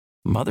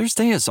Mother's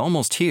Day is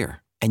almost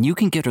here, and you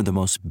can get her the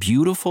most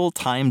beautiful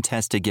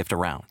time-tested gift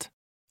around.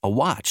 A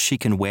watch she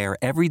can wear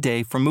every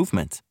day from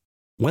Movement.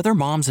 Whether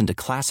mom's into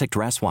classic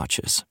dress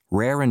watches,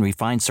 rare and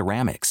refined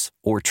ceramics,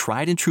 or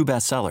tried and true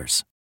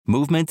bestsellers,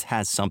 Movement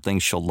has something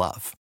she'll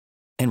love.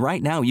 And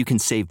right now you can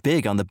save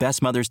big on the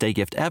best Mother's Day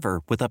gift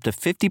ever with up to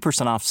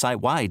 50% off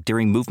site-wide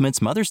during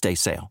Movement's Mother's Day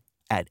sale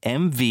at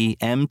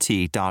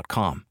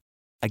MVMT.com.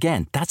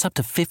 Again, that's up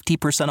to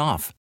 50%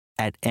 off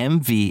at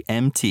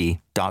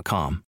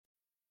MVMT.com.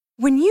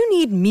 When you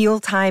need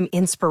mealtime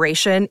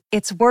inspiration,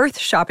 it's worth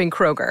shopping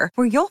Kroger,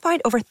 where you'll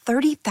find over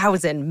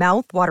 30,000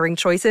 mouth-watering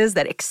choices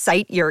that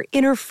excite your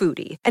inner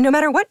foodie. And no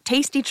matter what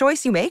tasty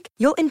choice you make,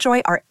 you'll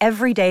enjoy our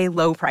everyday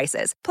low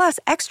prices, plus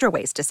extra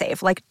ways to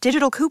save, like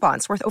digital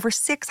coupons worth over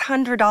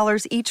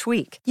 $600 each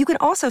week. You can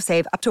also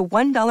save up to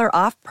 $1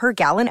 off per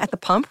gallon at the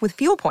pump with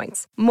fuel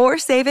points. More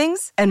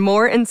savings and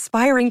more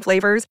inspiring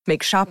flavors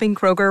make shopping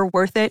Kroger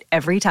worth it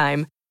every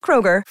time.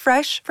 Kroger,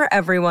 fresh for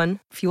everyone.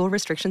 Fuel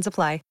restrictions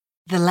apply.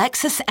 The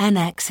Lexus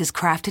NX is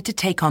crafted to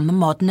take on the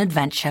modern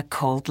adventure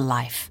called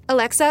life.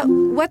 Alexa,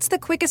 what's the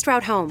quickest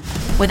route home?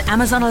 With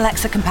Amazon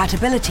Alexa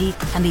compatibility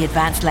and the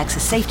advanced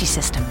Lexus safety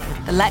system,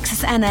 the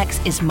Lexus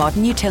NX is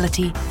modern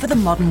utility for the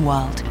modern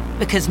world.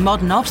 Because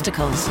modern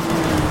obstacles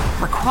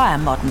require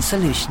modern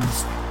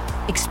solutions.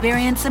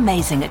 Experience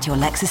amazing at your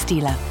Lexus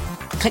dealer.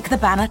 Click the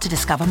banner to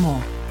discover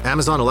more.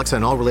 Amazon Alexa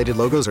and all related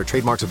logos are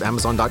trademarks of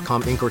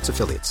Amazon.com Inc. or its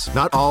affiliates.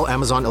 Not all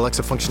Amazon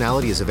Alexa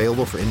functionality is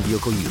available for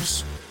in-vehicle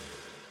use.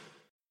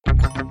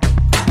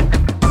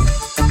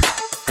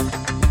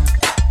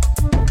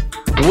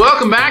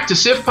 Welcome back to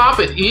Sift Pop.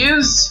 It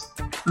is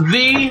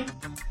the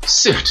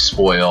Sift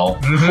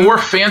Spoil for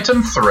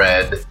Phantom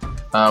Thread.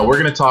 We're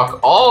going to talk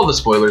all the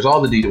spoilers,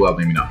 all the details, well,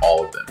 maybe not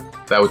all of them.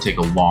 That would take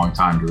a long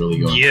time to really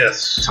go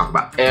talk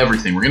about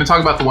everything. We're going to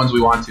talk about the ones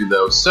we want to,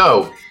 though.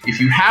 So, if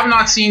you have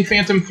not seen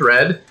Phantom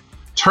Thread,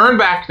 turn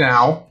back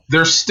now.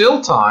 There's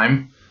still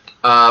time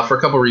for a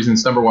couple of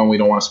reasons. Number one, we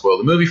don't want to spoil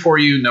the movie for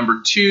you.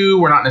 Number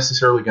two, we're not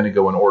necessarily going to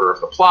go in order of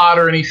the plot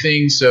or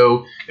anything,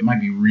 so it might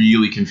be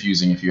really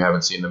confusing if you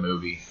haven't seen the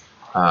movie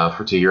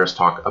to hear us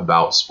talk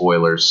about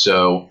spoilers.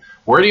 So,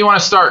 where do you want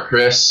to start,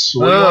 Chris?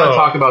 What do you want to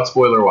talk about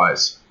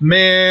spoiler-wise?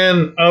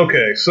 Man,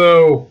 okay,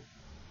 so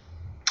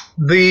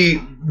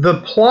the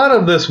plot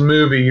of this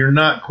movie, you're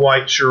not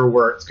quite sure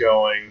where it's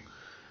going,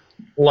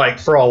 like,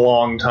 for a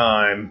long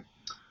time.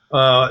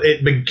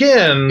 It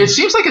begins... It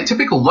seems like a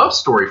typical love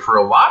story for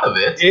a lot of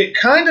it. It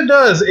kind of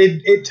does.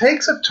 It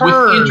takes a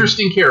turn. With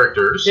interesting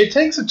characters. It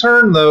takes a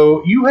turn,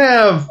 though. You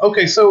have...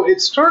 Okay, so it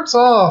starts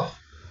off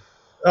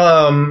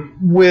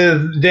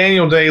with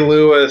Daniel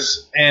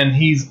Day-Lewis, and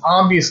he's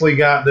obviously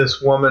got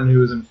this woman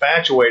who is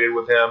infatuated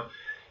with him.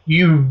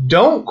 You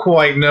don't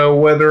quite know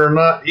whether or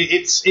not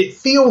it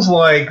feels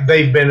like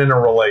they've been in a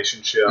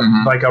relationship,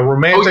 like a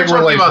romantic relationship.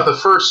 Talking about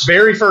the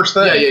very first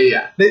thing.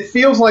 Yeah. It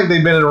feels like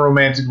they've been in a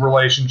romantic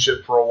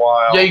relationship for a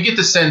while. Yeah, you get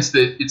the sense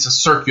that it's a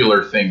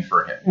circular thing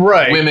for him.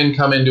 Right. Women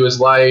come into his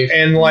life,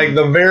 and like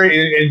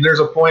there's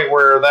a point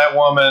where that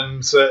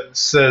woman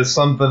says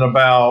something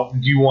about,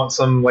 "Do you want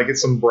some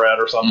bread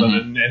or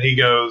something?" And he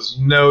goes,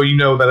 "No, you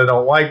know that I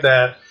don't like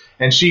that."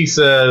 And she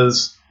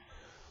says,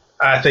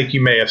 I think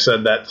you may have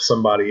said that to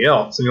somebody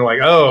else. And you're like,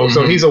 oh,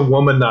 so he's a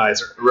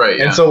womanizer. Right.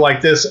 And so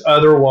like this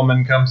other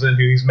woman comes in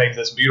who he's made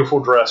this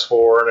beautiful dress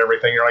for and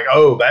everything. You're like,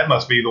 oh, that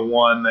must be the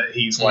one that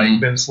he's like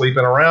been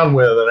sleeping around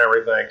with and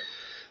everything.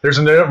 There's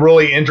a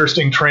really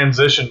interesting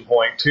transition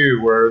point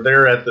too, where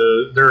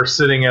they're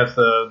sitting at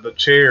the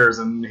chairs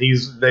and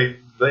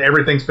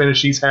everything's finished.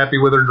 She's happy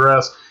with her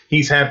dress.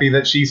 He's happy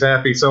that she's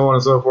happy, so on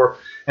and so forth.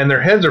 And their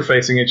heads are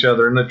facing each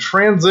other. And the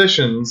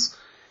transitions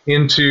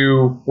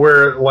into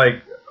where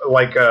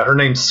her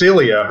name's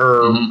Celia,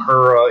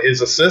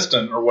 his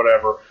assistant or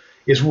whatever,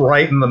 is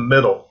right in the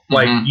middle.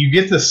 Like you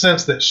get the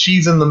sense that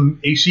she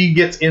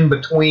gets in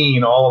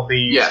between all of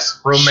these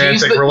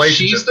romantic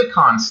relationships. She's the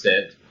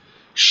constant.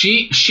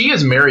 She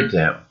is married to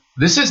him.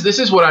 This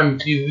is what I'm.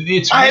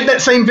 I had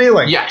that same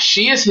feeling. Yeah,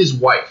 she is his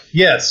wife.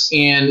 Yes,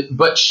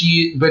 but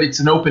it's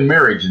an open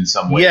marriage in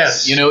some ways.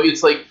 Yes,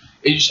 it's like.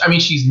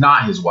 She's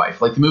not his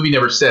wife. Like, the movie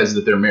never says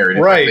that they're married.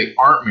 In fact, they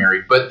aren't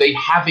married, but they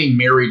have a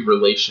married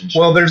relationship.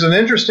 Well, there's an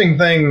interesting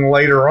thing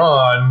later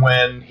on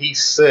when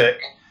he's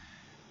sick.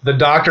 The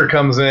doctor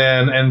comes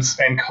in and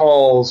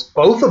calls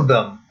both of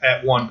them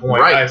at one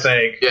point, I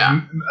think.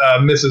 Yeah.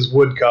 Mrs.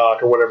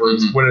 Woodcock or whatever.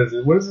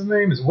 What is his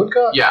name? Is it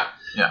Woodcock? Yeah.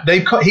 Yeah.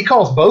 He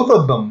calls both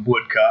of them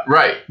Woodcock.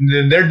 Right.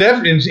 And they're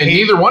definitely, and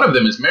neither one of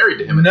them is married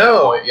to him at that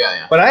point.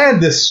 Yeah. But I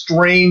had this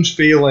strange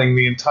feeling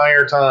the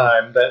entire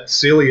time that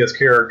Celia's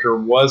character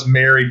was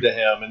married to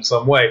him in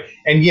some way.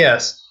 And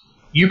yes,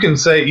 you can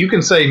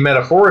say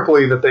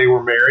metaphorically that they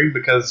were married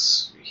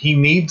because he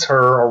needs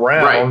her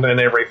around and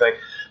everything.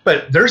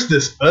 But there's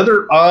this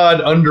other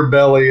odd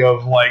underbelly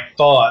of like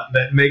thought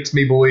that makes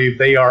me believe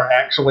they are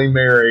actually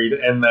married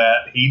and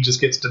that he just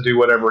gets to do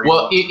whatever he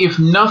wants. Well, if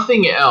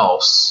nothing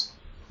else,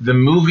 the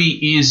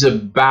movie is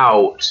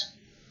about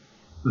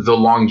the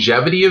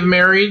longevity of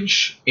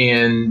marriage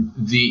and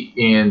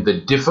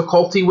the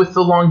difficulty with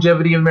the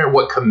longevity of marriage,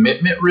 what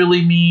commitment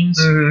really means.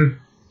 Mm-hmm.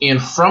 And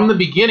from the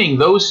beginning,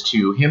 those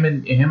two, him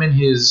and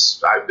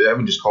his, I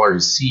would just call her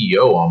his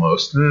CEO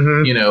almost,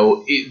 Mm-hmm. you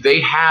know,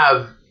 they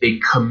have a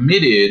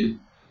committed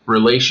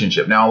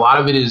relationship. Now, a lot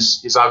of it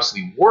is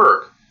obviously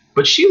work,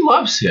 but she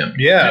loves him.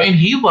 Yeah. And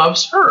he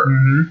loves her.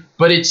 Mm-hmm.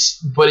 But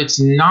it's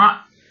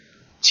not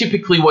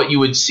typically what you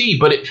would see,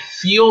 but it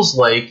feels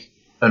like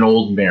an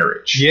old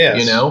marriage. Yes.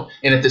 You know?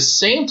 And at the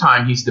same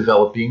time, he's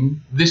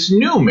developing this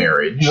new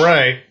marriage.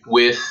 Right.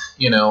 With,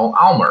 you know,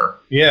 Almer.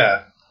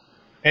 Yeah.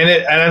 And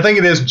I think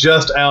it is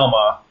just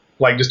Alma.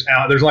 Like just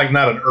there's like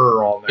not an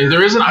on there.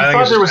 There isn't. I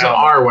thought there was Alma.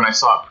 an R when I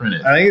saw it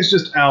printed. I think it's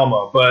just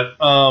Alma,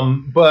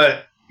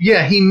 but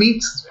yeah, he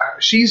meets.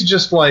 She's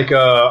just like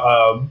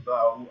a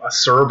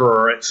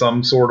server at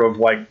some sort of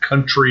like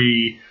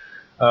country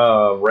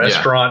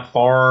restaurant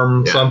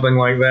farm, something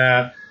like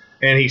that,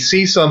 and he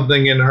sees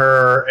something in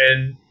her,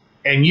 and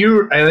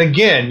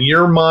again,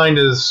 your mind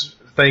is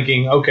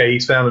thinking, okay,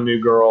 he's found a new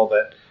girl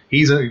that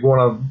he's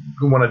want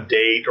to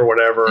date or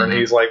whatever, Mm-hmm. and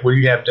he's like, will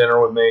you have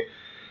dinner with me?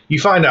 You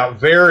find out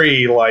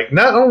very, like,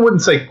 I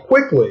wouldn't say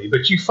quickly,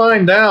 but you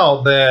find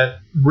out that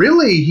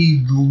really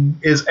he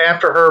is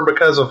after her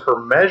because of her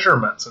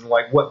measurements and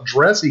like what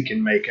dress he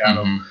can make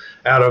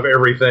out of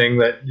everything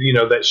that, you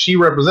know, that she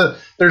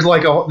represents. There's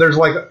like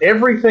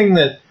everything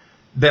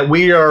that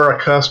we are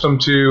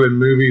accustomed to in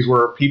movies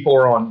where people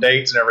are on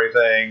dates and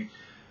everything.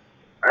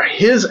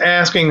 His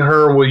asking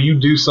her, will you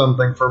do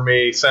something for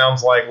me,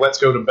 sounds like let's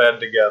go to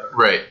bed together.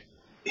 Right.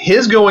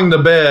 His going to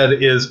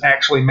bed is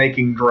actually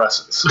making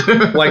dresses.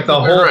 Like the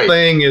whole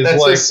thing is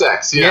that's like his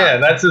sex. Yeah,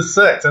 that's his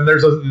sex. And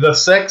there's the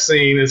sex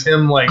scene is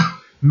him like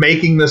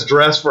making this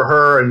dress for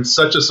her in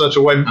such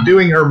a way,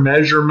 doing her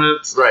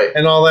measurements, right,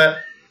 and all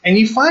that. And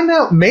you find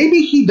out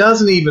maybe he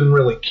doesn't even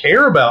really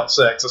care about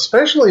sex,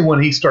 especially when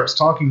he starts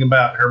talking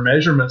about her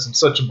measurements in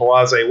such a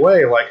blasé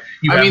way. Like,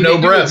 you have no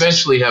breasts. They do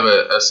eventually have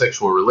a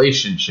sexual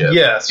relationship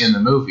in the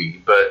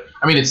movie, but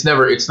I mean, it's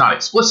not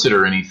explicit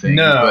or anything.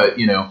 No. But,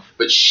 you know,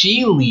 but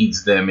she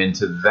leads them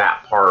into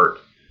that part,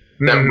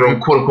 that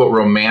quote unquote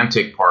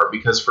romantic part,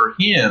 because for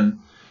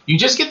him, you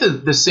just get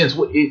the sense,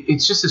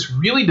 it's just this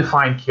really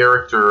defined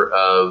character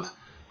of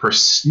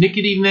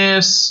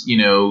persnicketyness, you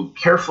know,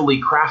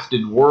 carefully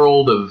crafted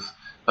world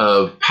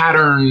of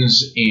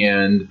patterns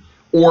and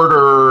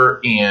order,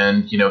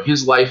 and, you know,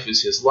 his life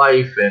is his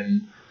life,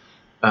 and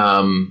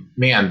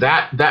man,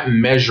 that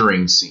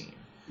measuring scene,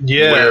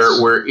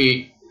 where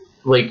it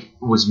like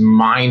was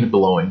mind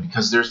blowing,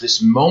 because there's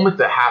this moment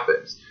that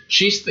happens.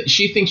 She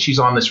thinks she's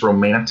on this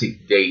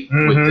romantic date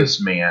with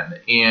this man,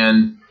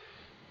 and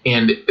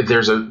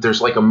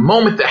there's like a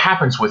moment that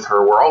happens with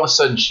her where all of a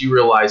sudden she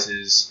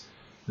realizes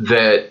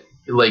that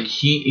like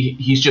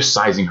he's just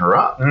sizing her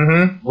up,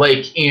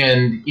 like,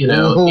 and you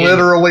know,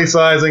 literally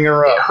sizing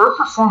her up. Her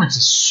performance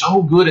is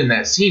so good in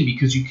that scene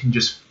because you can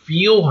just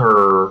feel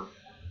her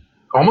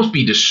almost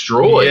be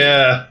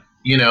destroyed,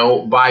 you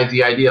know, by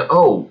the idea,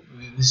 oh,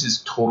 this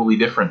is totally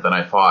different than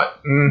I thought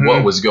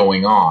what was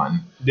going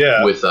on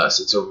with us.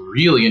 It's a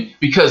really,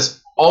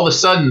 because all of a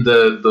sudden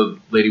the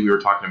lady we were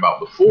talking about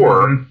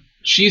before,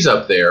 she's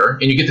up there,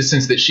 and you get the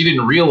sense that she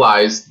didn't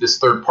realize this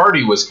third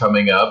party was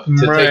coming up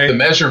to take the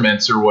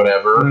measurements or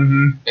whatever,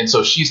 and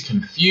so she's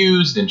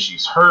confused and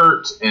she's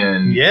hurt,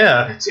 and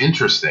it's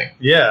interesting.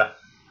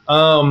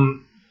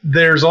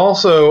 There's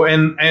also,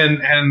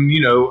 and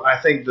you know, I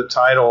think the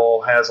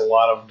title has a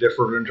lot of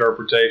different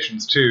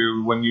interpretations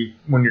too when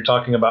you're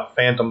talking about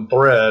Phantom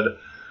Thread.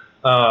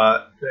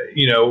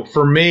 You know,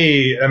 for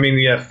me, I mean,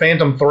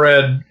 Phantom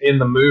Thread in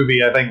the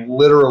movie, I think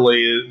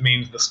literally it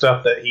means the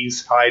stuff that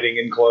he's hiding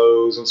in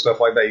clothes and stuff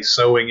like that. He's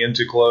sewing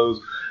into clothes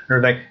and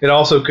everything. It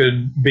also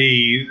could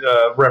be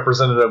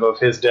representative of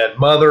his dead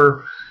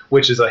mother,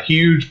 which is a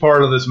huge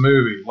part of this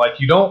movie.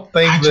 Like, you don't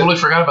think I totally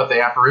forgot about the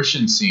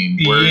apparition scene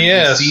where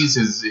he sees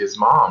his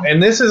mom.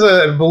 And this is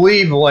I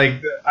believe, like,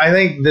 I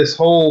think this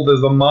whole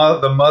the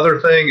mother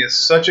thing is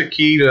such a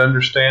key to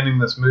understanding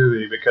this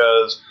movie,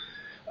 because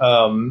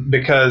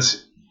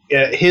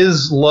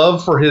his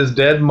love for his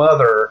dead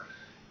mother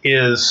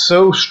is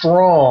so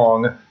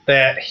strong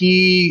that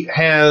he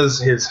has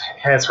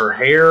her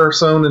hair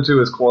sewn into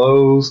his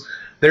clothes.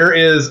 There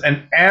is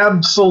an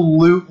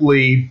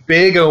absolutely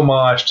big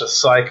homage to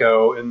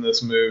Psycho in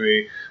this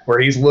movie, where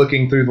he's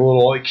looking through the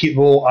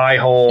little eye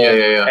hole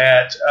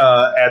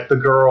at the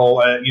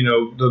girl, you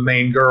know, the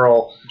main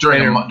girl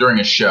during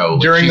a show.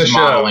 During she's the show,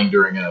 modeling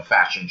during a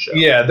fashion show.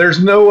 Yeah,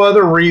 there's no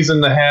other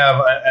reason to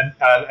have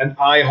an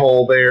eye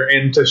hole there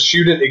and to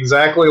shoot it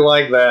exactly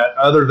like that,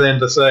 other than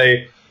to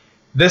say,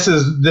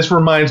 this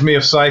reminds me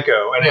of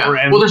Psycho.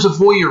 And well, there's a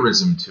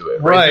voyeurism to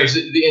it, right?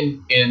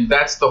 Right. And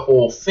that's the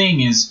whole thing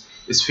is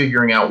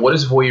figuring out what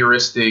is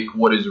voyeuristic,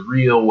 what is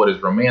real, what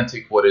is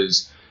romantic, what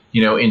is,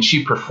 you know, and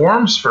she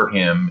performs for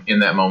him in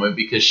that moment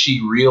because she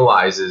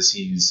realizes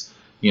he's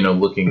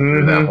looking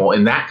through that hole.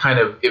 And that kind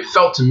of, it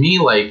felt to me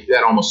like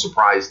that almost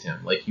surprised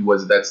him. Like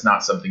that's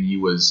not something he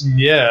was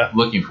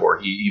looking for.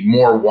 He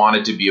more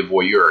wanted to be a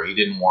voyeur. He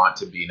didn't want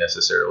to be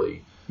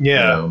necessarily,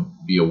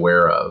 be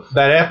aware of.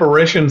 That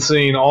apparition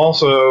scene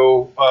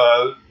also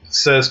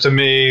says to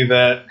me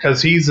that,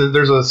 because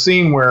there's a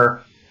scene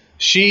where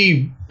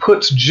she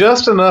puts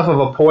just enough of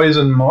a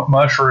poison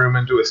mushroom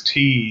into his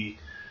tea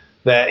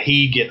that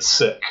he gets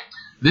sick.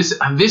 This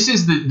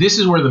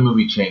is where the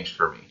movie changed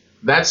for me.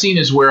 That scene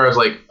is where I was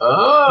like,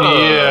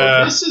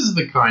 this is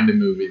the kind of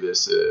movie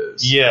this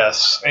is.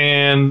 Yes,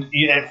 and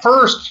at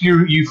first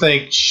you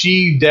think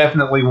she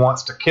definitely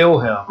wants to kill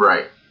him.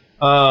 Right.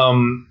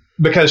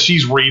 Because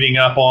she's reading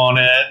up on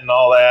it and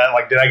all that.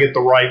 Like, did I get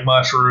the right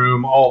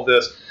mushroom? All of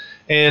this.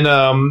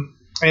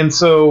 And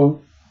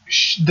so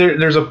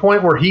there's a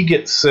point where he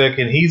gets sick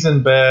and he's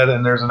in bed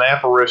and there's an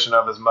apparition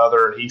of his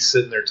mother and he's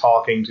sitting there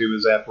talking to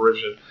his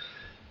apparition.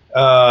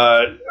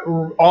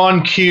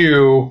 On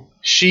cue,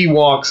 she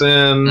walks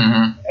in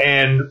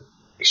and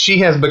she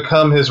has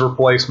become his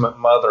replacement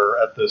mother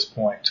at this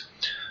point.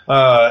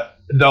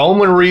 The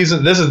only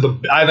reason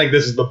I think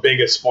this is the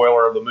biggest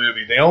spoiler of the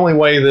movie. The only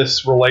way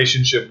this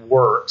relationship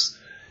works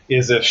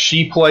is if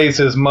she plays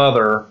his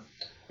mother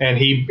and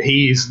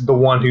he's the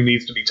one who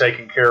needs to be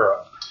taken care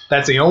of.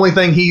 That's the only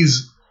thing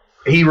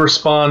he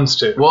responds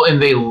to. Well,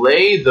 and they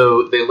lay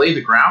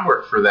the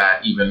groundwork for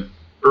that even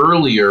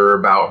earlier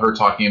about her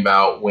talking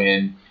about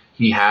when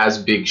he has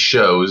big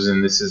shows,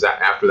 and this is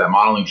after that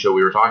modeling show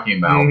we were talking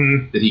about,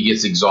 that he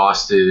gets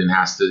exhausted and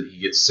he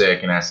gets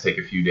sick and has to take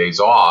a few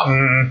days off.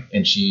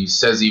 And she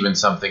says even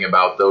something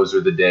about those are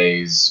the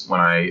days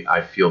when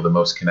I feel the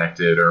most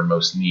connected or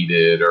most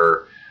needed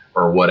or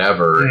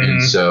whatever.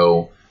 And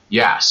so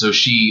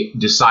she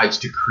decides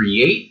to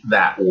create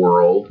that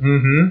world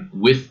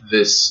with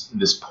this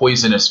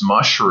poisonous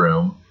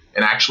mushroom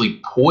and actually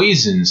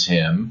poisons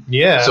him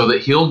so that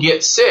he'll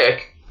get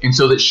sick. And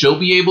so that she'll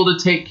be able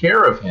to take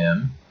care of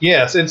him.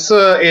 Yes, it's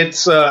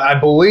I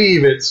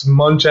believe it's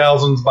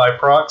Munchausen's by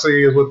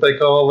proxy is what they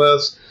call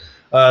this.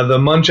 The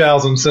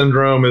Munchausen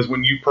syndrome is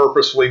when you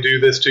purposefully do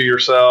this to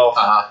yourself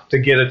to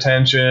get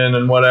attention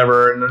and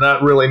whatever. And there's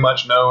not really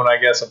much known, I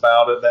guess,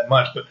 about it that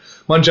much. But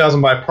Munchausen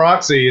by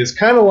proxy is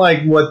kind of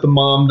like what the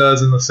mom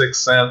does in The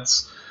Sixth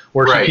Sense,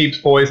 where she keeps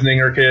poisoning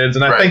her kids.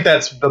 And I think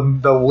that's the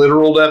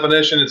literal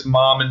definition. It's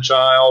mom and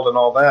child and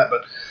all that.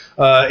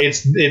 But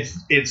it's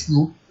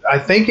I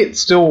think it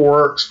still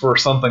works for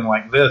something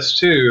like this,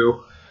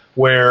 too,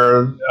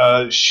 where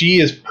she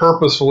is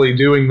purposefully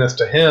doing this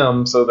to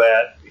him so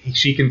that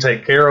she can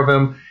take care of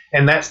him.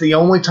 And that's the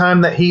only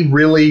time that he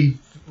really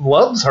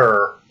loves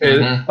her.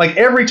 Like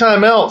every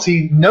time else,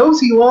 he knows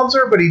he loves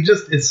her, but he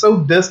just is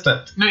so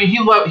distant. No, he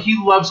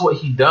loves what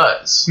he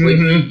does. Like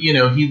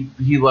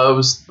he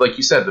loves, like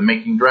you said, the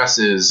making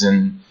dresses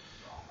and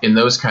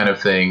those kind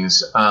of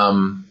things.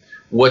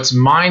 What's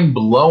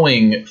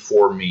mind-blowing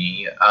for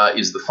me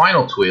is the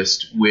final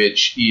twist,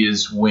 which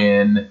is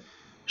when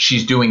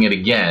she's doing it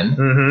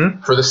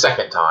again for the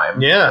second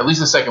time. Yeah. At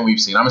least the second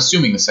we've seen. I'm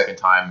assuming the second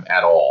time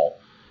at all.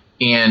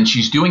 And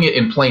she's doing it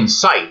in plain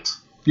sight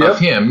of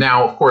him.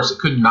 Now, of course, it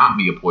could not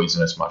be a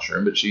poisonous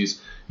mushroom, but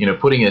she's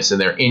putting this in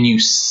there. And you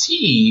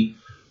see,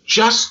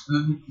 just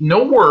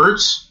no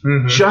words,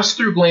 just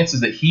through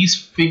glances, that he's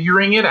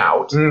figuring it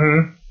out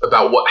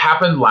about what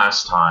happened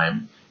last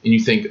time. And you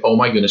think, oh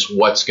my goodness,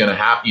 what's going to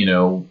happen?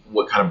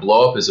 What kind of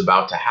blow up is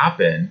about to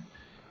happen?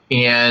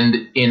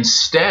 And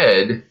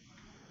instead,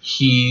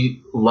 he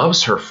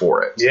loves her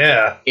for it.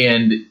 Yeah.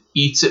 And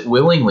eats it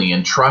willingly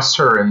and trusts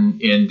her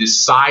and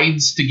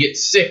decides to get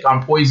sick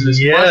on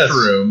poisonous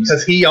mushrooms.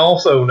 Because he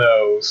also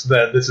knows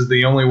that this is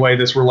the only way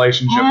this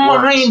relationship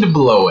works.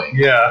 Mind-blowing.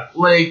 Yeah.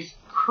 Like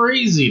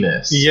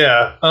craziness.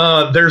 Yeah.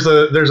 There's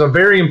a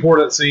very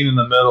important scene in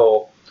the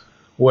middle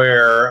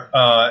where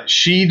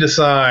she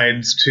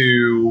decides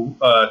to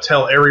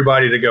tell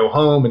everybody to go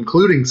home,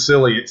 including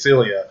Celia,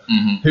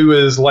 who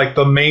is like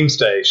the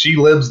mainstay. She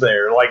lives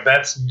there. Like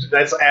that's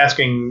like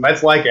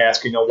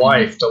asking a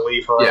wife to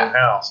leave her own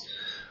house.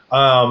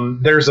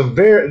 There's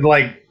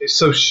a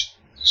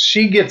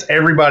she gets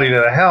everybody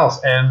to the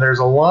house, and there's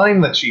a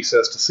line that she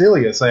says to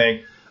Celia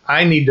saying,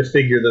 "I need to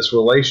figure this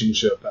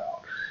relationship out."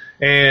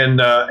 And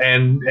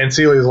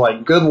Celia's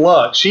like, good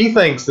luck. She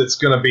thinks it's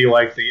going to be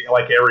like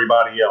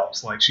everybody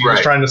else. Like she's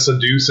just trying to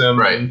seduce him.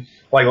 And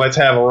like, let's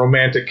have a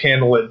romantic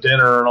candlelit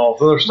dinner and all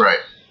this other stuff. Right.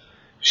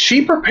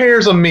 She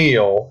prepares a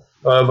meal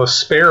of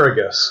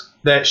asparagus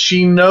that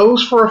she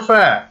knows for a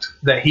fact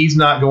that he's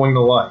not going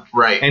to like.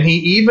 Right. And he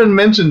even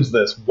mentions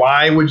this.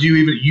 Why would you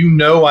even,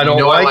 I don't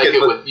like it.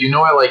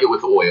 I like it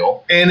with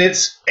oil. And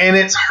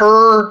it's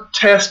her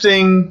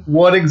testing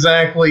what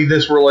exactly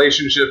this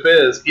relationship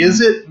is. Is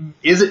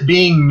it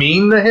being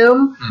mean to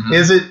him?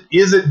 Is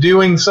it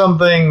doing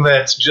something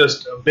that's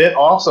just a bit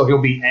off so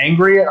he'll be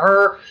angry at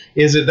her?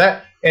 Is it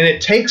that? And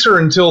it takes her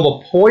until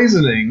the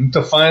poisoning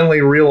to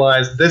finally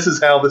realize this is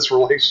how this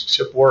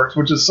relationship works,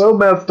 which is so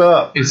messed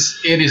up. It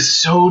is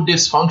so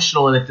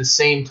dysfunctional, and at the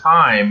same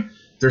time,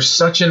 there's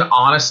such an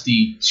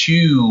honesty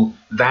to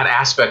that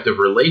aspect of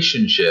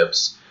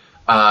relationships.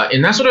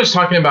 And that's what I was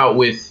talking about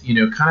with,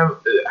 kind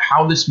of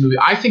how this movie,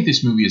 I think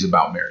this movie is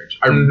about marriage.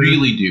 I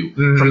really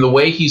do. From the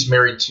way he's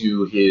married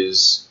to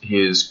his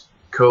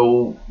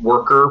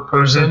co-worker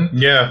person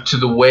to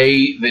the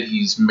way that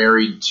he's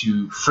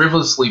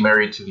frivolously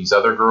married to these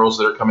other girls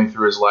that are coming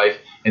through his life,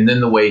 and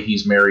then the way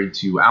he's married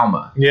to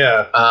Alma.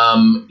 Yeah.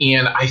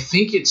 And I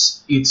think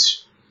it's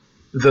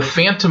the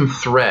phantom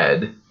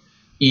thread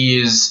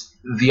is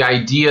the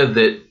idea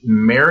that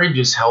marriage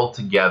is held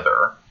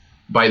together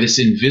by this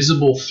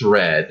invisible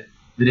thread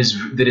that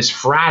is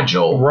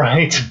fragile,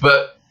 right?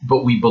 But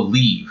we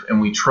believe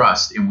and we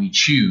trust and we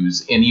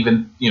choose, and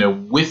even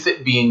with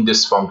it being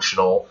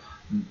dysfunctional,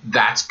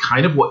 that's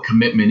kind of what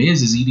commitment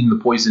is eating the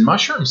poison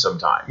mushroom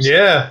sometimes.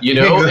 Yeah,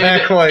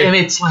 exactly. And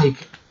it's like,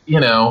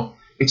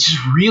 it's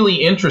just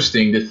really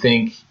interesting to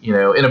think,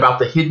 and about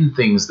the hidden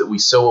things that we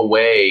sow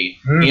away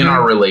in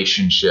our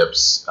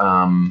relationships,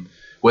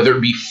 whether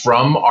it be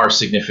from our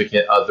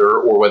significant other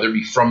or whether it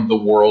be from the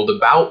world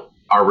about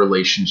our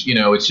relationship.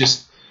 It's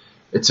just,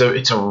 it's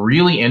a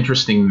really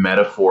interesting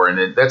metaphor,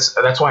 and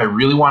that's why I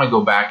really want to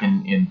go back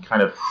and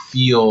kind of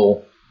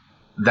feel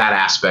that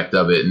aspect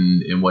of it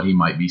and what he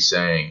might be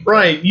saying.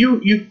 Right.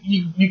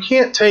 You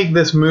can't take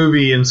this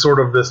movie in sort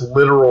of this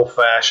literal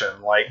fashion.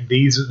 Like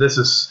this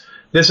is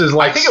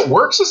like, I think it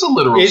works as a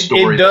literal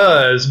story. It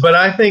does, but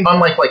I think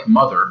unlike like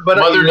Mother,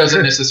 Mother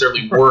doesn't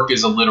necessarily work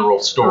as a literal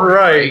story,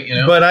 right?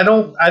 But I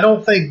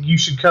don't think you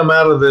should come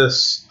out of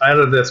this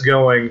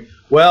going,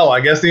 well, I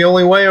guess the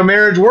only way a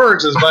marriage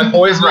works is by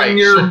poisoning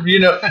your,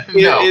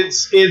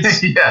 it's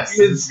yes,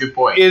 it's a good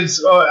point.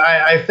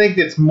 I think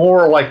it's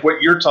more like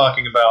what you're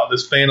talking about,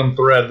 this phantom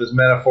thread, this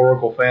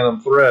metaphorical phantom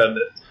thread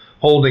that's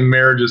holding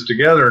marriages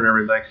together and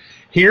everything.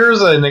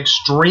 Here's an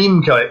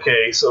extreme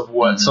case of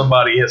what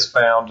somebody has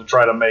found to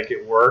try to make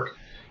it work.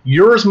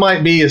 Yours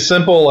might be as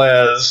simple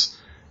as,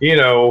 I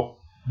don't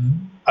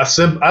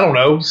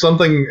know,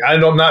 something.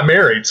 I'm not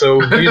married,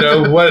 so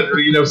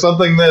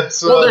something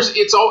that's. Well,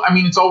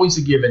 it's always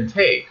a give and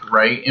take,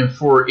 right? And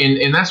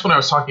that's when I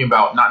was talking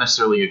about not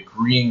necessarily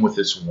agreeing with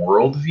this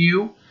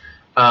worldview.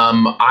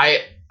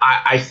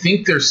 I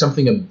think there's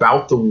something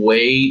about the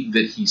way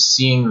that he's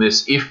seeing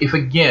this. If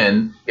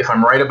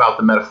I'm right about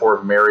the metaphor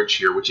of marriage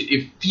here, which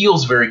it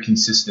feels very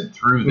consistent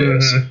through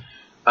this,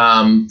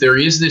 there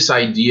is this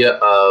idea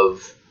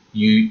of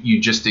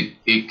you just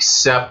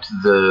accept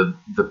the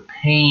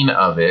pain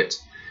of it,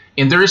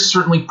 and there is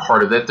certainly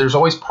part of that. There's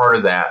always part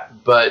of that,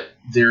 but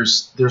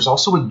there's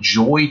also a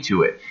joy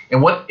to it.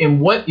 And what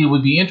it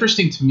would be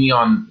interesting to me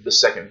on the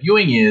second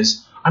viewing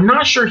is I'm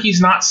not sure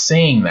he's not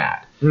saying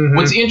that.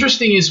 What's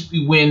interesting is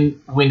when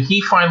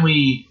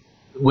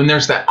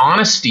there's that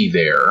honesty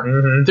there,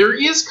 there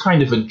is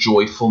kind of a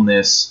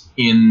joyfulness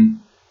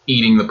in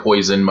eating the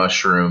poison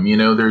mushroom.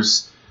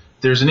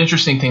 There's an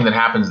interesting thing that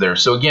happens there.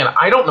 So again,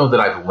 I don't know that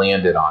I've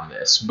landed on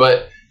this,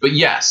 but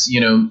yes,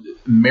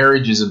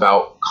 marriage is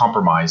about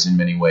compromise in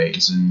many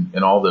ways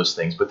and all those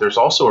things. But there's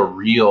also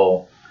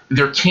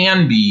there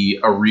can be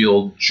a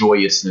real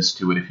joyousness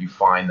to it if you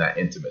find that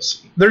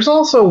intimacy. There's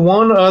also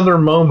one other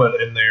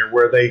moment in there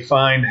where they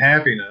find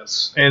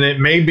happiness, and it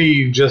may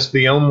be just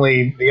the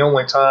only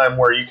time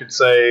where you could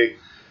say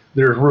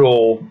there's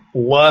real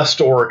lust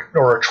or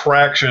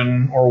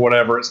attraction or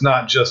whatever. It's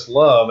not just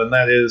love, and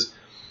that is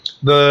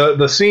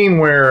the scene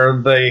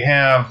where they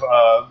have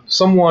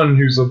someone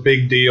who's a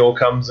big deal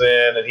comes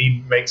in and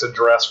he makes a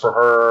dress for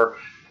her,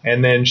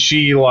 and then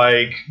she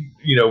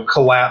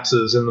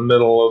collapses in the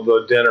middle of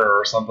the dinner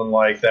or something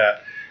like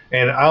that,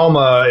 and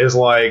Alma is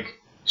like,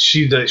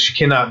 she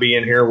cannot be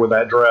in here with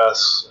that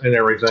dress and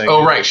everything.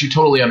 Oh, right. She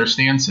totally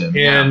understands him.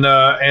 And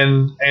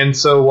and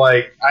so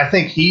I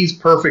think he's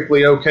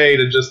perfectly okay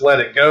to just let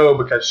it go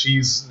because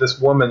this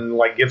woman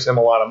gives him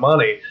a lot of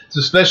money,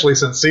 especially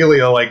since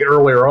Celia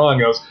earlier on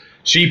goes,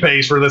 she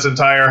pays for this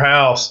entire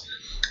house.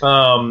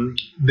 The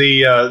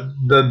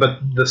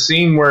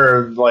scene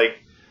where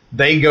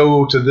they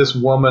go to this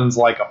woman's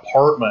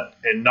apartment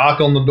and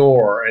knock on the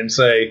door and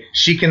say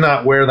she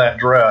cannot wear that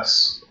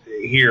dress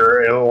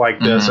here like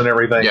this and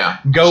everything. Yeah,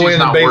 she's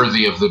not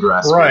worthy of the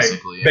dress. Right,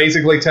 basically, yeah.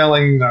 Basically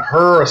telling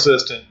her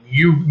assistant,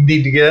 you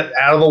need to get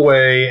out of the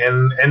way,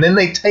 and then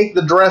they take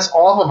the dress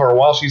off of her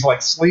while she's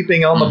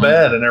sleeping on the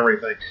bed and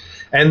everything.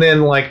 And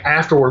then,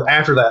 after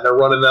that, they're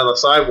running down the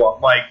sidewalk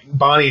like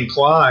Bonnie and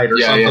Clyde or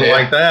something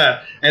like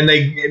that. And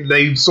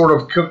they sort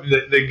of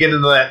they get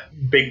into that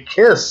big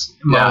kiss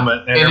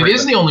moment. And it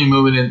is the only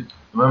moment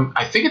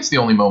I think it's the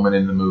only moment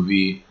in the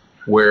movie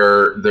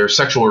where their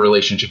sexual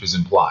relationship is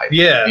implied.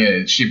 Yeah.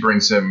 And she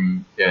brings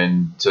him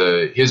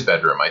into his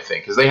bedroom, I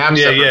think, because they have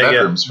separate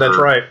bedrooms That's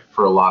right.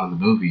 for a lot of the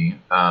movie.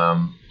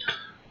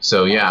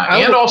 So, yeah.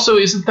 And also,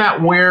 isn't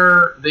that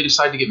where they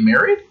decide to get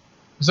married?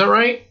 Is that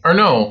right? Or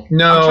no?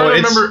 No,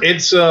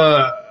 it's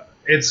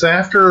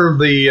after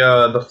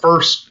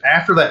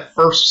after that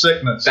first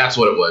sickness. That's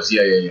what it was.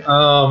 Yeah.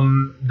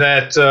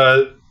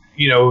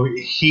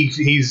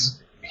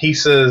 He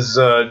says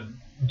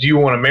do you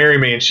want to marry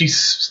me? And she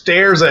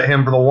stares at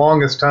him for the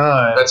longest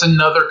time. That's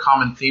another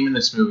common theme in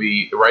this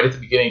movie. Right at the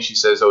beginning, she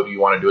says, "Oh, do you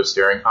want to do a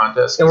staring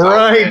contest?"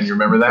 Right. And you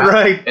remember that?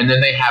 Right. And then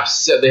they have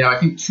I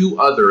think 2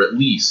 other at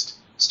least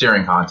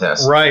staring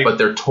contests. Right. But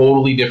they're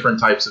totally different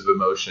types of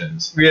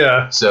emotions.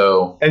 Yeah.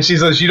 So. And she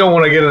says, "You don't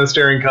want to get in a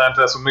staring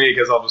contest with me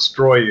because I'll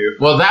destroy you."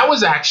 Well, that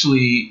was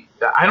actually,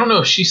 I don't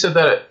know if she said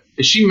that.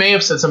 She may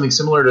have said something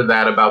similar to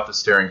that about the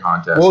staring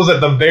contest. What was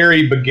at the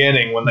very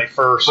beginning when they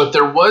first? But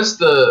there was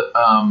the,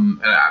 and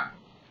I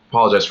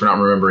apologize for not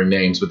remembering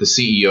names, but the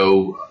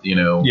CEO,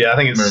 Yeah, I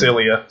think it's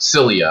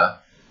Celia.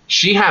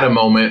 She had a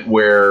moment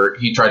where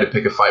he tried to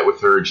pick a fight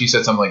with her, and she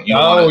said something like, "You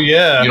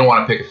don't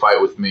want to pick a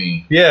fight with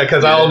me." Yeah,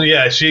 because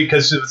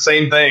because the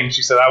same thing.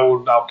 She said,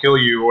 I'll kill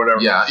you or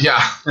whatever. Yeah.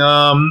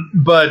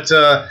 But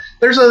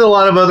there's a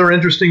lot of other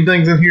interesting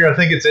things in here. I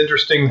think it's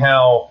interesting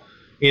how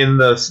in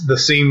the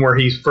scene where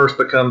he first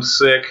becomes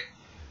sick,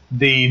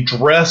 the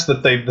dress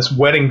this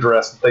wedding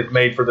dress that they've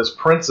made for this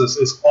princess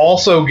is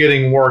also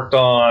getting worked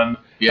on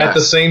at the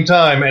same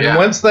time. And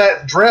once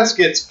that dress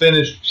gets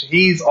finished,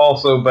 he's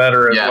also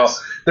better as well.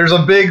 There's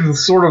a big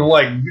sort of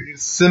like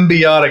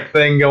symbiotic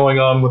thing going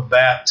on with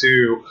that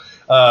too.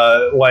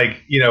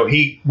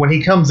 When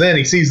he comes in,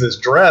 he sees this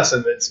dress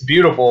and it's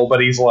beautiful, but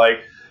he's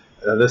like,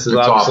 this is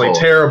obviously awful.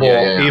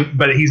 Terrible,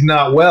 but he's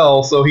not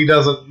well, so he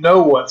doesn't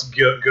know what's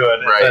good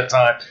at that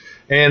time.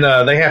 And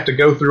they have to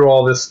go through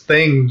all this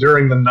thing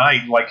during the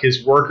night. Like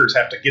his workers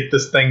have to get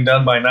this thing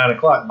done by 9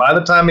 o'clock. By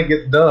the time it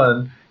gets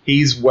done,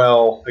 he's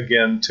well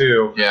again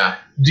too. Yeah.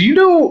 Do you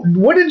know,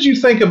 what did you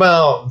think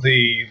about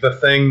the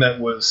thing that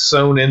was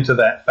sewn into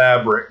that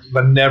fabric,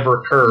 the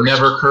Never Cursed?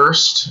 Never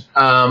Cursed.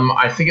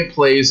 I think it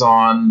plays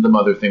on the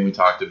mother thing we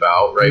talked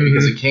about, right? Mm-hmm.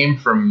 Because it came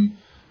from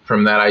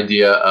that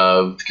idea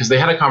of, because they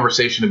had a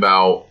conversation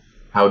about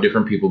how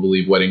different people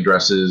believe wedding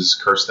dresses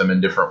curse them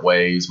in different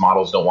ways.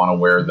 Models don't want to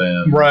wear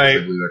them. Right.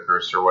 They believe they're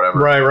cursed or whatever.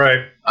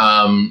 Right.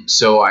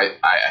 So I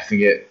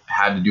think it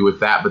had to do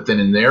with that. But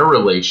then in their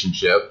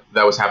relationship,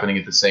 that was happening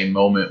at the same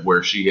moment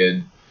where she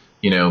had,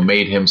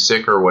 made him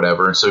sick or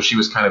whatever. And so she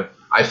was kind of,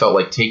 I felt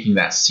like, taking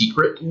that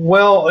secret.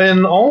 Well,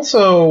 and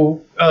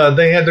also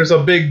there's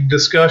a big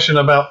discussion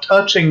about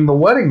touching the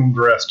wedding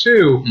dress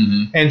too.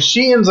 Mm-hmm. And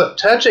she ends up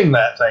touching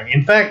that thing.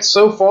 In fact,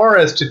 so far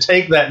as to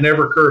take that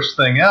Never Cursed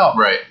thing out.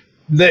 Right.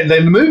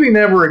 The movie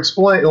never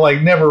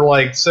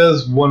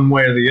says one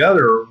way or the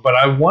other, but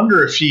I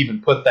wonder if she even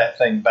put that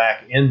thing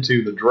back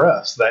into the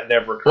dress, that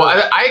Never Cursed.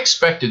 Well, I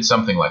expected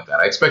something like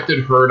that. I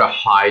expected her to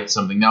hide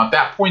something. Now, at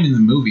that point in the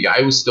movie, I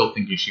was still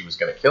thinking she was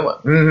going to kill him.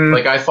 Mm-hmm.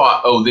 Like, I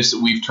thought,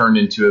 we've turned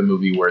into a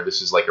movie where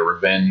this is like a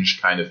revenge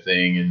kind of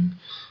thing,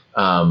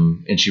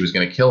 and she was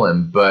going to kill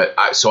him. But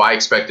so I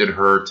expected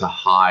her to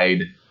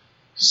hide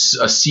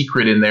a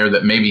secret in there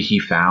that maybe he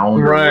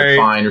found or would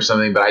find or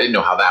something, but I didn't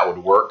know how that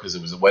would work because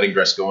it was a wedding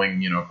dress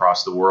going,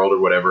 across the world or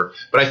whatever.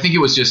 But I think it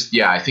was just,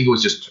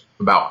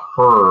 about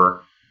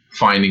her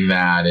finding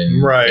that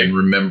and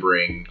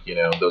remembering,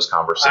 those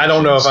conversations. I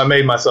don't know if I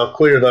made myself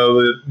clear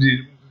though.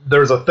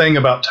 There's a thing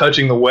about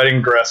touching the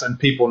wedding dress and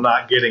people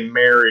not getting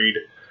married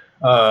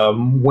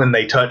when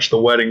they touch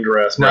the wedding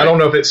dress. Now, I don't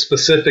know if it's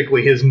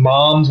specifically his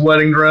mom's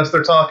wedding dress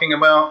they're talking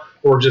about,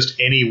 or just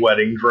any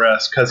wedding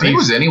dress. I think it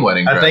was any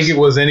wedding dress. I think it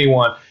was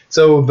anyone.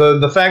 So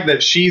the fact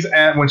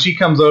that when she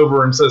comes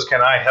over and says,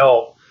 "Can I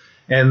help?"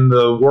 and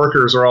the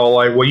workers are all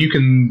like, "Well, you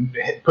can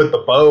put the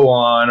bow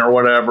on or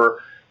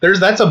whatever."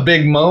 That's a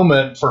big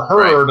moment for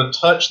her to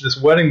touch this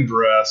wedding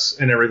dress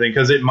and everything,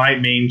 because it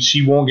might mean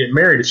she won't get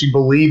married if she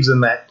believes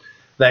in that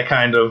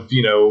kind of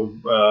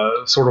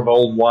sort of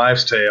old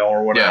wives' tale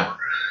or whatever.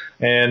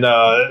 Yeah.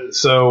 And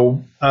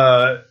so.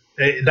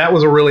 That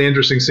was a really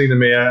interesting scene to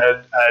me.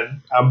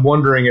 I'm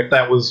wondering if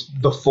that was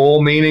the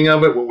full meaning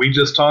of it, what we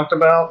just talked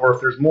about, or if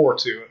there's more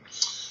to it.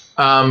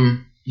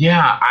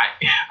 Yeah,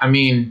 I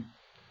mean,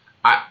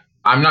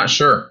 I'm not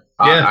sure.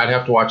 Yeah. I'd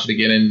have to watch it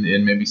again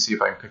and maybe see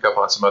if I can pick up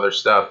on some other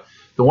stuff.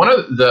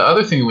 The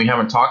other thing we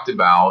haven't talked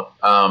about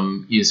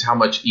is how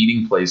much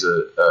eating plays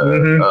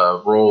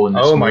a role in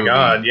this movie. Oh my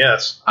God,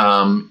 yes.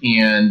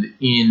 And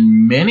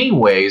in many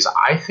ways,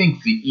 I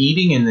think the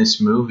eating in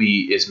this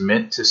movie is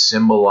meant to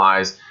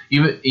symbolize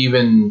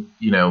even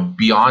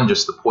beyond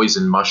just the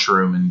poison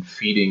mushroom and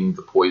feeding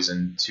the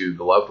poison to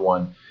the loved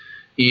one.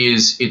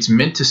 It's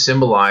meant to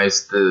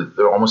symbolize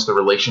the almost the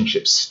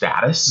relationship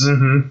status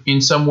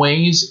in some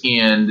ways,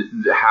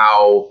 and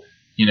how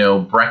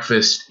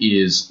breakfast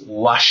is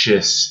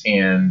luscious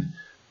and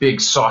big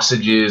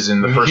sausages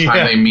and the first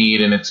time they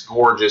meet, and it's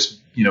gorgeous,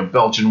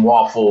 Belgian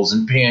waffles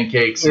and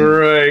pancakes,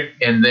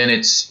 and then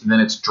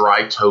it's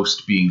dry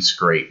toast being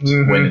scraped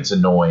when it's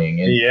annoying.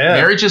 And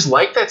marriage is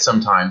like that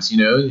sometimes,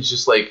 it's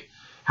just like,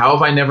 how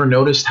have I never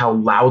noticed how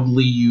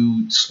loudly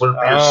you slurp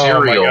your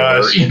cereal,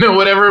 or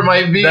whatever it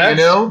might be.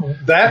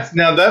 That's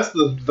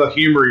the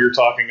humor you're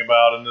talking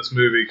about in this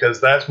movie, because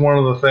that's one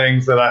of the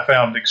things that I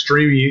found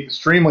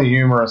extremely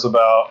humorous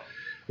about,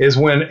 is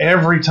when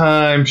every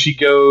time she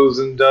goes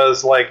and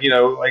does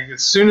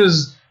as soon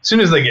as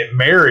they get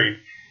married,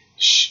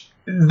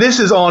 this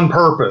is on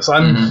purpose.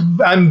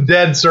 I'm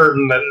dead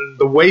certain that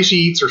the way she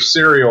eats her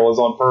cereal is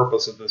on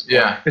purpose at this point.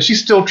 Yeah. Because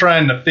she's still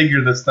trying to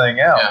figure this thing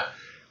out. Yeah.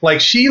 Like,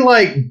 she,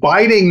 like,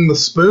 biting the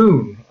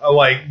spoon,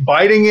 like,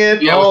 biting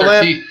it, Yeah, all with her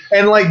that. teeth.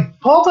 And, like,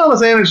 Paul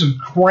Thomas Anderson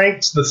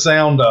cranks the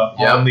sound up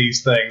on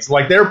these things.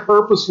 Like, they're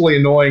purposefully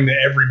annoying to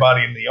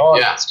everybody in the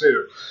audience,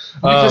 too.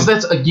 Because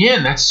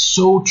that's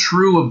so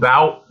true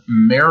about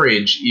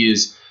marriage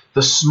is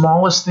the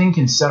smallest thing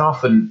can set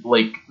off in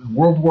like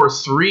World War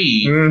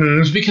III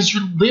just because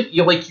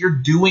you're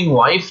doing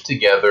life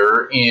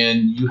together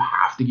and you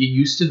have to get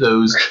used to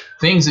those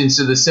things. And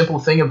so the simple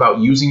thing about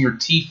using your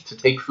teeth to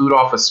take food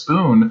off a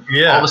spoon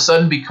all of a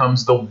sudden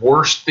becomes the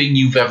worst thing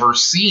you've ever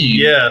seen.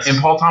 Yes.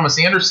 And Paul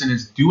Thomas Anderson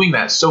is doing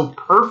that so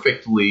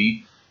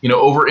perfectly,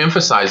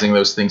 overemphasizing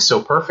those things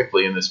so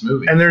perfectly in this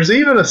movie. And there's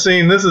even a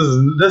scene, this is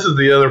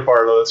the other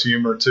part of this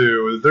humor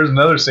too, is there's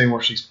another scene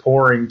where she's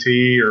pouring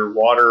tea or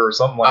water or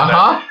something like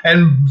that,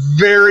 and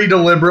very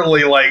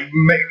deliberately like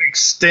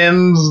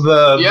extends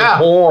the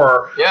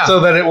pour so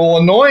that it will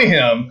annoy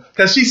him,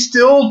 because she's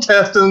still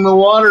testing the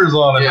waters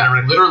on it. Yeah, and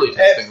everything. literally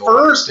testing the waters.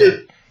 At first,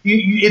 waters.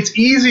 it's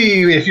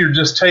easy if you're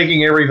just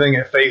taking everything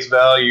at face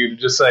value to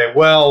just say,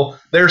 well,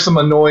 there's some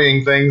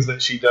annoying things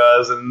that she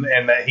does and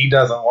that he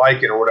doesn't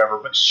like it or whatever,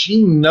 but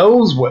she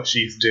knows what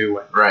she's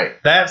doing. Right.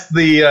 That's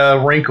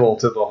the wrinkle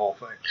to the whole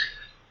thing.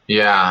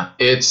 Yeah,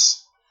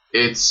 it's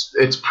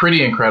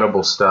pretty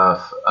incredible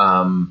stuff.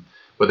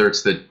 Whether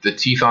it's the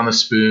teeth on the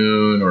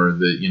spoon or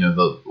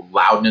the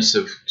loudness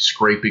of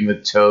scraping the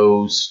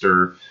toast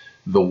or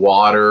the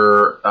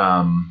water,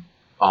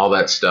 all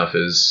that stuff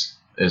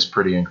is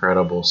pretty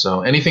incredible.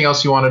 So anything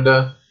else you wanted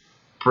to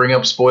bring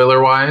up spoiler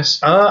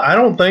wise? I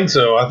don't think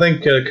so. I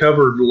think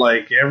covered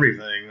like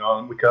everything.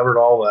 We covered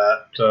all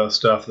that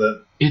stuff.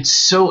 That it's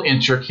so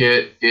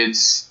intricate.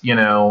 It's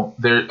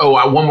there.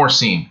 One more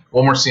scene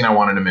I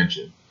wanted to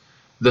mention.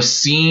 The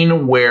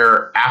scene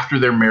where after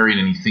they're married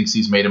and he thinks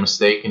he's made a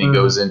mistake and he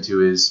goes into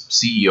his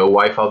CEO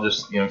wife, I'll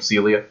just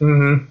Celia.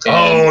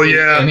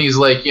 And he's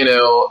like,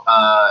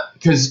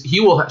 because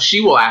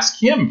she will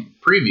ask him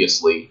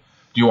previously,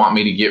 do you want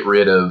me to get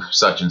rid of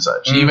such and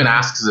such? He even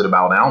asks it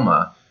about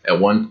Alma at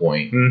one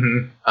point.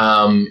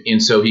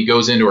 And so he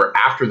goes into her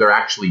after they're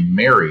actually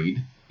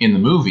married in the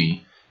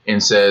movie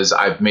and says,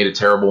 I've made a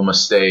terrible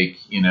mistake,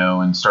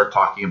 and start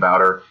talking about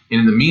her.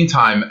 And in the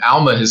meantime,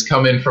 Alma has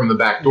come in from the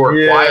back door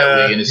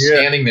quietly and is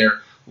standing there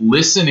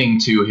listening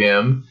to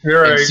him.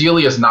 And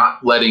Celia's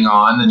not letting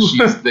on that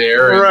she's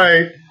there.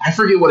 And I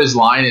forget what his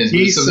line is.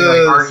 He's something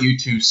like, aren't you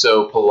two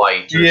so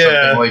polite or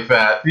something like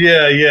that.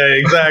 Yeah,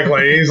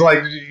 exactly. He's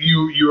like,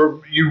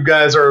 you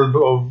guys are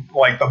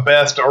like the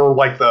best, or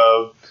like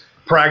the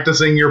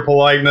practicing your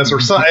politeness or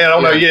something. I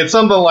don't know. Yeah, it's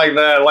something like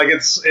that. Like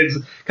it's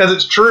because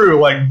it's true.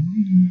 Like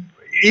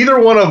either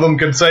one of them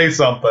can say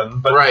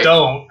something, but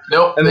don't.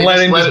 Nope. And let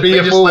him just be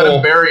a fool. Let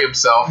him bury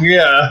himself.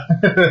 Yeah.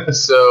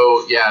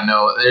 So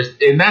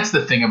and that's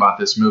the thing about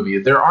this movie.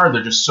 There are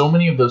just so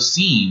many of those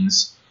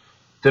scenes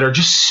that are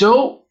just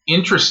so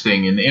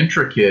interesting and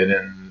intricate,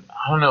 and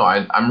I don't know.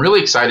 I'm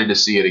really excited to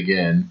see it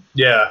again.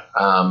 Yeah.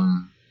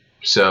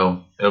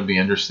 So it'll be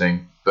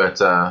interesting, but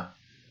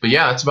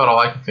yeah, that's about all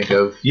I can think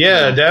of.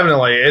 Yeah,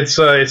 definitely. It's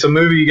a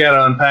movie you got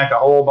to unpack a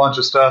whole bunch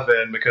of stuff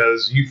in,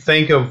 because you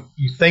think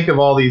of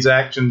all these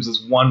actions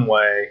as one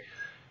way,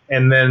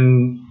 and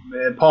then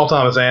Paul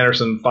Thomas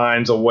Anderson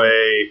finds a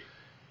way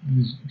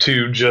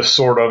to just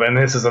sort of, and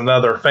this is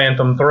another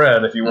phantom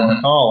thread, if you want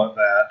to call it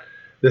that.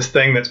 This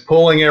thing that's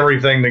pulling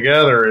everything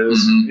together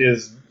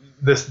is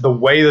the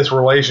way this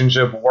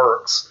relationship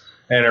works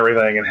and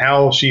everything, and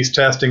how she's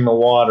testing the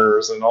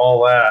waters and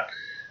all that.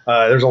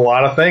 There's a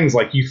lot of things,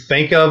 like you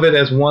think of it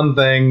as one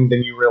thing,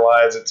 then you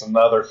realize it's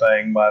another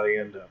thing by the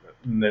end of it,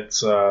 and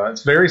it's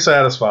very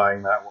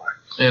satisfying that way.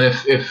 And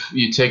if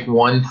you take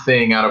one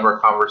thing out of our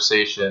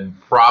conversation,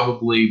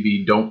 probably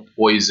be don't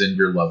poison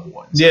your loved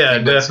ones. Yeah,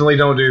 definitely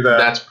don't do that.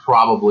 That's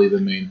probably the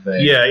main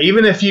thing. Yeah,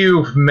 even if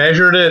you've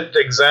measured it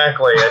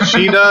exactly as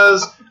she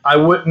does, I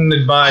wouldn't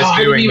advise doing this.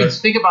 I didn't even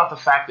think about the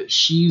fact that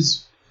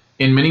she's,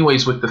 in many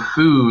ways, with the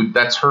food,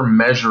 that's her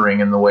measuring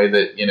in the way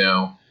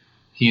that,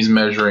 he's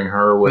measuring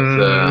her with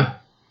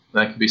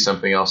that could be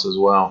something else as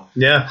well.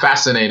 Yeah.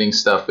 Fascinating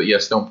stuff. But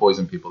yes, don't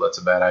poison people. That's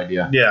a bad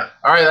idea. Yeah.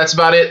 All right, that's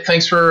about it.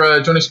 Thanks for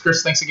joining us,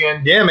 Chris. Thanks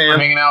again. Yeah, man. For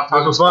hanging out,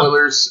 talking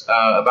spoilers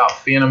about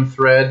Phantom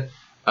Thread.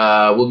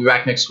 We'll be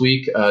back next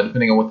week,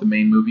 depending on what the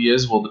main movie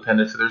is. Will depend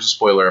if there's a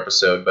spoiler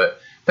episode. But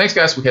thanks,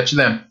 guys. We'll catch you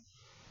then.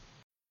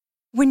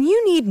 When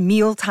you need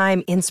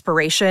mealtime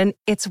inspiration,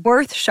 it's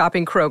worth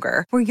shopping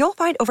Kroger, where you'll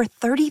find over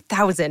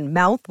 30,000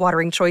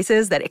 mouth-watering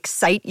choices that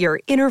excite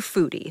your inner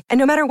foodie. And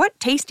no matter what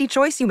tasty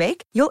choice you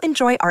make, you'll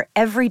enjoy our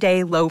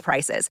everyday low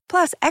prices,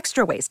 plus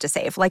extra ways to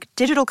save, like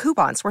digital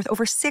coupons worth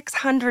over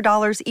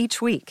 $600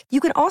 each week. You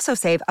can also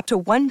save up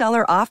to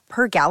 $1 off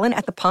per gallon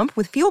at the pump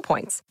with fuel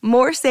points.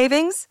 More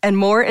savings and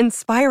more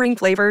inspiring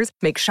flavors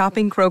make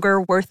shopping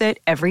Kroger worth it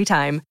every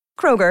time.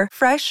 Kroger,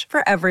 fresh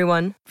for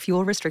everyone.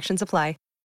 Fuel restrictions apply.